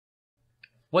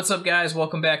What's up, guys?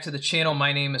 Welcome back to the channel.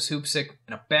 My name is Hoopsick,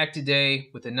 and I'm back today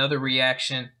with another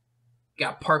reaction.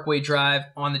 Got Parkway Drive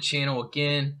on the channel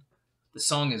again. The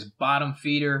song is Bottom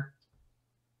Feeder.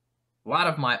 A lot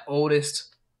of my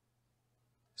oldest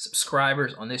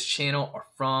subscribers on this channel are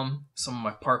from some of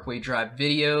my Parkway Drive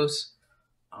videos.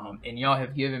 And y'all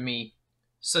have given me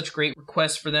such great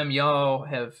requests for them. Y'all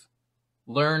have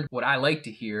learned what I like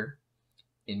to hear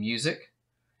in music.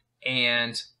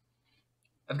 And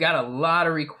I've got a lot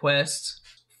of requests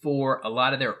for a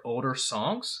lot of their older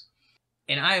songs,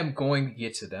 and I am going to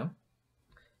get to them.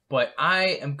 But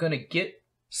I am going to get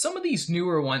some of these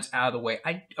newer ones out of the way.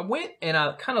 I went and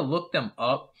I kind of looked them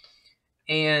up,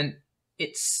 and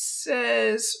it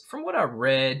says, from what I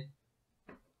read,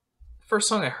 the first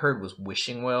song I heard was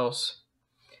Wishing Wells.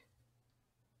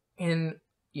 And,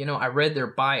 you know, I read their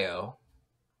bio,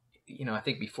 I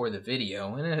think before the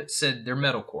video, and it said they're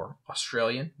metalcore,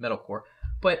 Australian metalcore.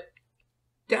 But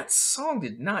that song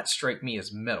did not strike me as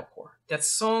metalcore. That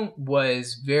song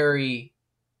was very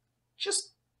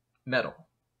just metal.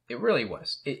 It really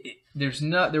was. There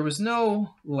was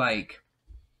no like.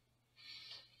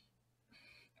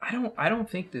 I don't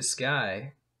think this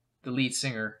guy, the lead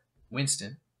singer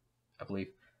Winston, I believe.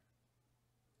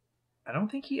 I don't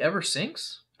think he ever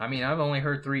sings. I mean, I've only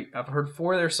heard three. I've heard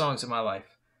 4 of their songs in my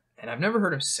life, and I've never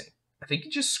heard him sing. I think he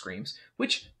just screams,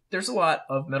 which. There's a lot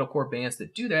of metalcore bands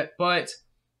that do that, but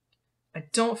I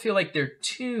don't feel like their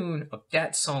tune of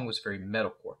that song was very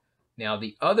metalcore. Now,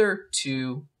 the other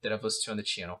 2 that I've listened to on the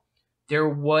channel, there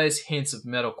was hints of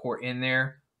metalcore in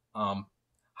there.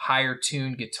 Higher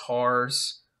tuned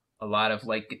guitars, a lot of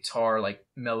like guitar like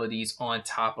melodies on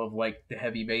top of like the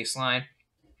heavy bass line.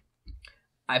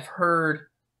 I've heard,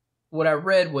 what I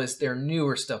read was their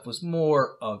newer stuff was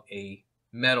more of a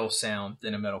metal sound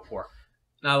than a metalcore.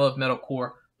 And I love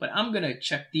metalcore. But I'm going to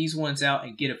check these ones out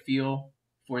and get a feel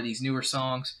for these newer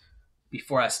songs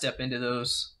before I step into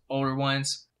those older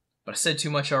ones. But I said too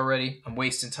much already. I'm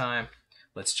wasting time.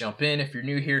 Let's jump in. If you're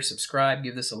new here, subscribe.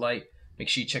 Give this a like. Make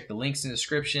sure you check the links in the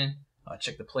description.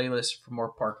 Check the playlist for more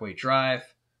Parkway Drive.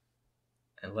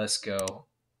 And let's go.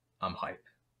 I'm hype.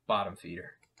 Bottom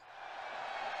Feeder.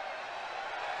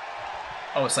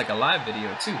 Oh, it's like a live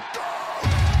video too.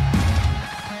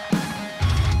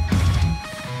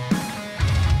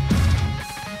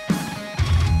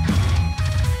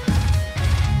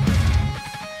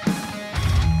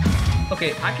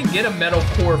 Okay, I can get a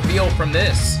metalcore feel from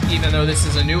this, even though this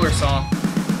is a newer song.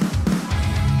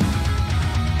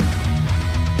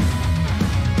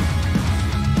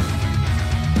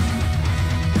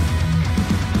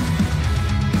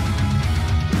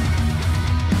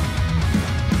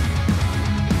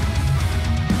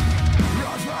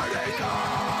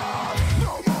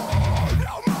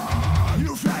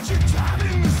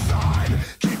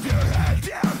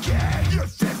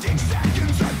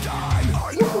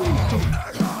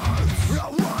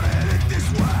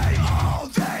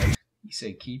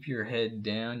 Say keep your head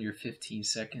down, your 15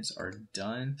 seconds are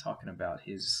done. Talking about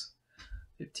his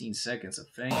 15 seconds of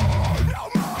fame.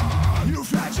 You've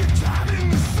had your time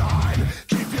in the sun.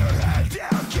 Keep your head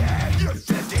down, kid. Your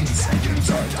 15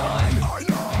 seconds are done. I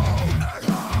know.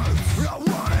 I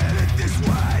wanted it this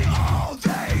way all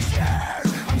these years.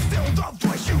 I'm still the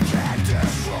voice you can't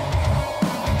destroy.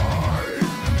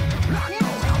 I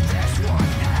know how this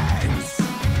one ends.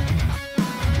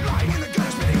 Lying in the gutter,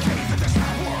 spitting cave at the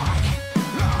sidewalk.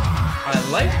 I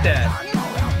like that. I know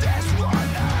how this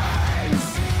one ends.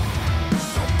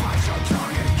 So bite your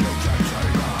tongue and you can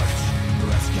turn out.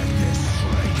 Let's get this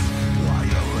straight while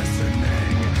you're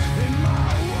listening. In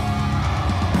my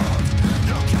world,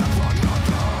 you can't run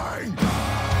nothing.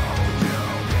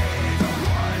 You'll be the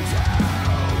one to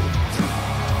go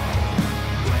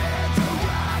with the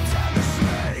rats and the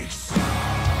snakes.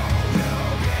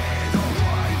 You'll be the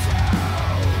one to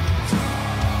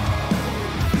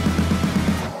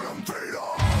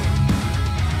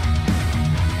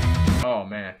Oh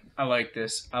man, I like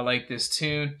this. I like this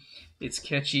tune. It's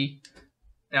catchy.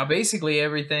 Now basically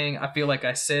everything I feel like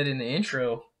I said in the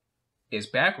intro is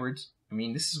backwards. I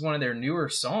mean, this is one of their newer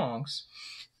songs,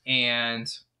 and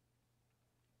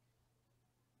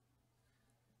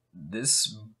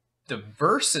the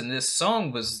verse in this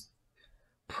song was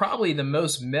probably the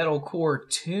most metalcore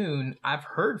tune I've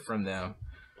heard from them.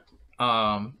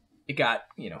 It got,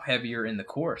 heavier in the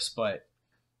chorus, but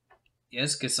yeah,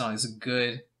 it's a good song. It's a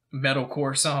good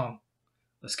metalcore song.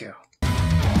 Let's go.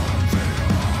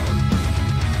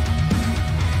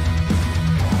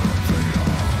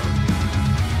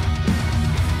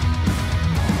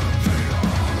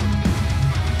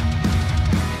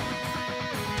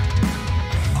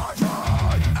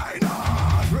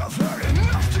 I've heard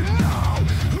enough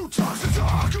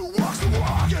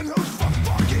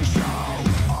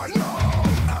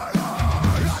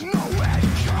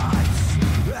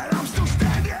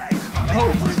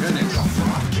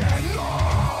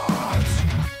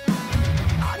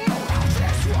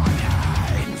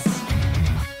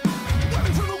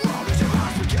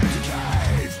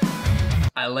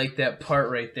like that part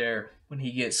right there when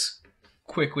he gets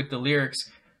quick with the lyrics.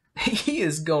 He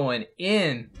is going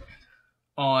in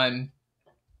on,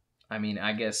 I mean,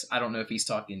 I guess, I don't know if he's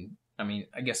talking, I mean,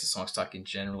 I guess the song's talking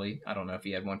generally. I don't know if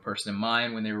he had one person in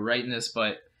mind when they were writing this,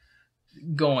 but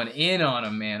going in on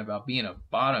him, man, about being a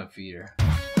bottom feeder.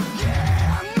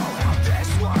 Yeah, I know how this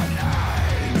one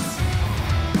ends.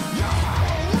 No,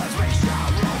 let's make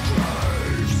shallow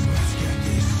graves. Let's get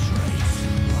this straight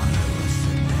while you're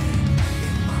listening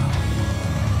in my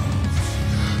words.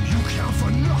 You count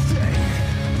for nothing.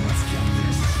 Let's get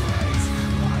this straight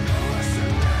while you're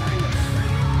listening in my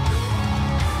words.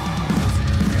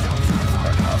 You don't count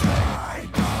for nothing.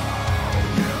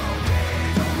 You'll be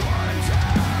the one to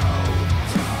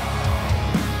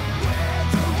with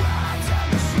the rats and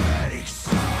the snakes.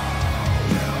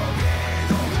 You'll be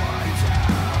the one to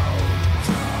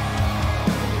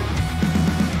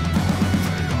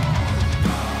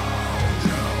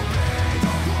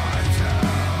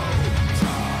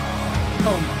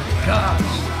Oh my gosh.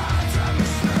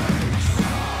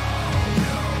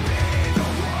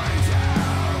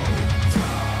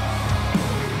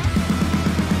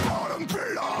 bottom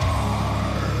feeder.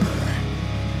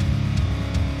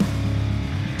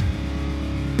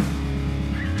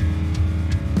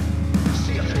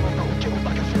 See, I feel no guilt,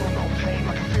 like I feel no pain,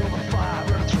 like I feel the fire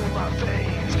running through my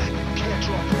veins. Can't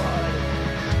draw blood,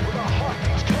 but my heart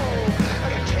beats cold. I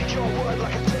can take your word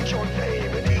like I take your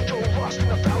name, and eat your rust in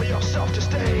the valley of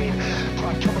self-disdain.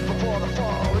 Pride coming before the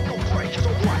fall, and no break is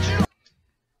a watch it.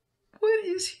 What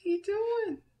is he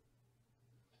doing?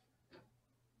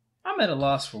 I'm at a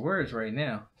loss for words right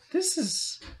now. This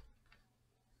is...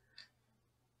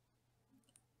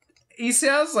 He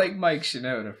sounds like Mike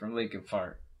Shinoda from Linkin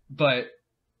Park, but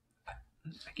I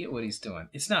get what he's doing.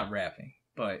 It's not rapping,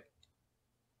 but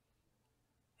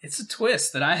it's a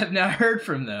twist that I have not heard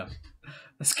from them.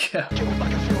 Let's go. Like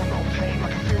I feel no pain,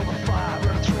 like I feel the fire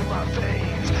running through my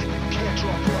veins. Can't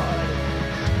draw blood,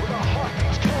 but my heart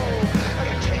beats cold. I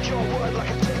can take your word like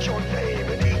I take your name,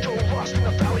 and eat your rust in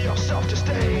the valley of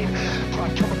self-disdain.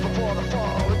 Pride coming before the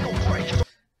fall, and no break is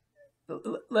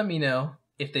Let me know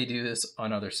if they do this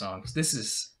on other songs. This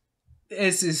is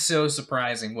so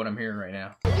surprising what I'm hearing right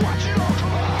now. watch it all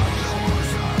collapse. No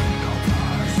mercy, no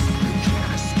price. You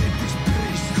can't escape this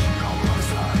beast. No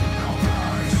mercy, no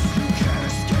price. You can't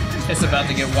escape this It's about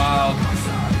to get wild. mercy,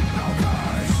 no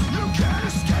price. You can't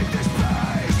escape this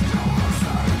beast. No mercy,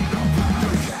 no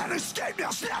price. You can't escape, now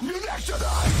snap your neck to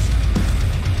the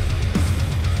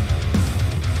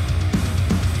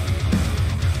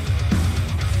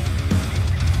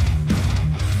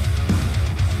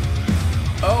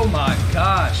Oh my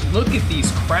gosh, look at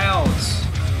these crowds.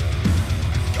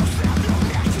 Go snap your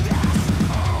neck to this.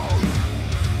 Oh.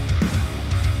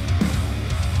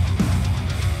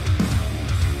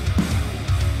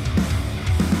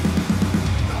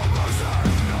 No mercy,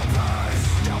 no price.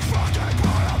 You fucking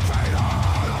bottom feeder.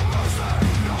 No mercy,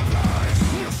 no price.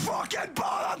 You fucking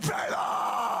bottom feeder.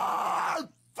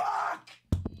 Fuck.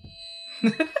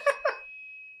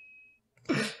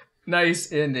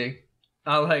 Nice ending.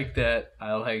 I like that.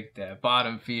 I like that.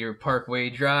 Bottom feeder,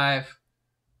 Parkway Drive.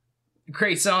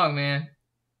 Great song, man.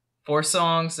 4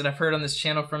 songs that I've heard on this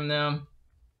channel from them.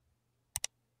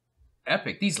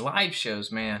 Epic. These live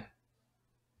shows, man.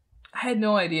 I had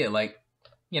no idea. Like,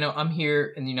 you know, I'm here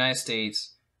in the United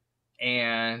States,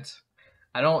 and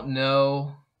I don't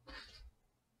know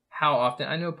how often.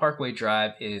 I know Parkway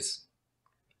Drive is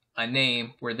a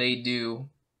name where they do,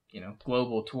 you know,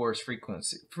 global tours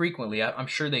frequently. I'm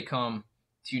sure they come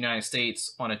to United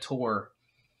States on a tour,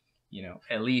 you know,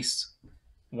 at least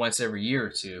once every year or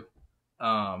two.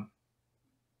 But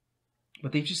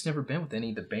they've just never been with any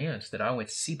of the bands that I went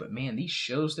to see. But man, these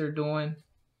shows they're doing,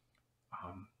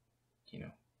 you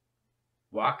know,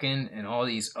 Walking and all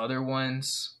these other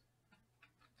ones,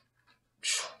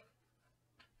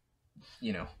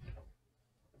 you know,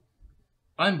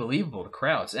 unbelievable, the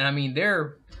crowds. And I mean,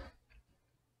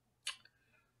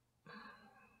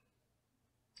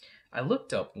 I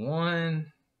looked up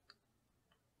one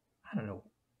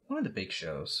of the big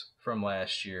shows from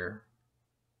last year.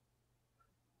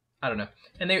 I don't know.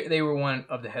 And they were one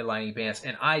of the headlining bands.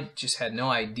 And I just had no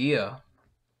idea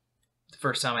the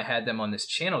first time I had them on this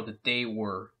channel that they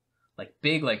were like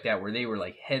big like that, where they were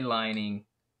like headlining,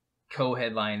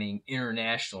 co-headlining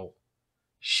international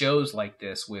shows like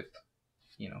this with,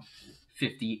 you know,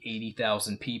 50,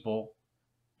 80,000 people.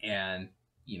 And,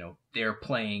 you know, they're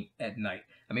playing at night.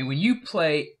 I mean, when you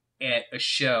play at a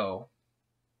show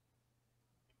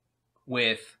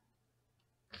with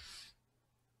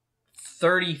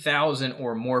 30,000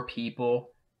 or more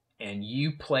people and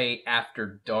you play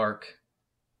after dark,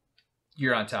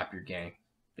 you're on top of your game.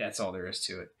 That's all there is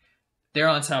to it. They're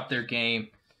on top of their game.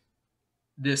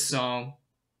 This song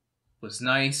was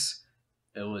nice.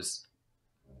 It was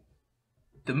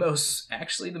the most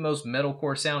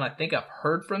metalcore sound I think I've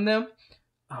heard from them.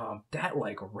 That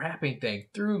like rapping thing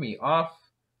threw me off.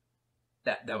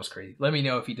 That was crazy. Let me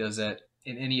know if he does that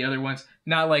in any other ones.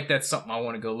 Not like that's something I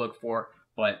want to go look for,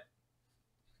 but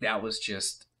that was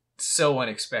just so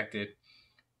unexpected.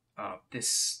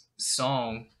 This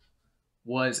song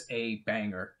was a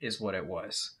banger, is what it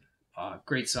was.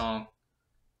 Great song.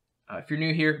 If you're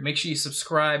new here, make sure you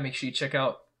subscribe. Make sure you check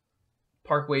out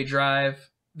Parkway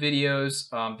Drive videos.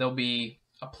 There'll be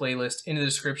a playlist in the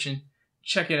description.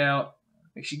 Check it out.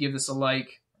 Make sure you give this a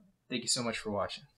like. Thank you so much for watching.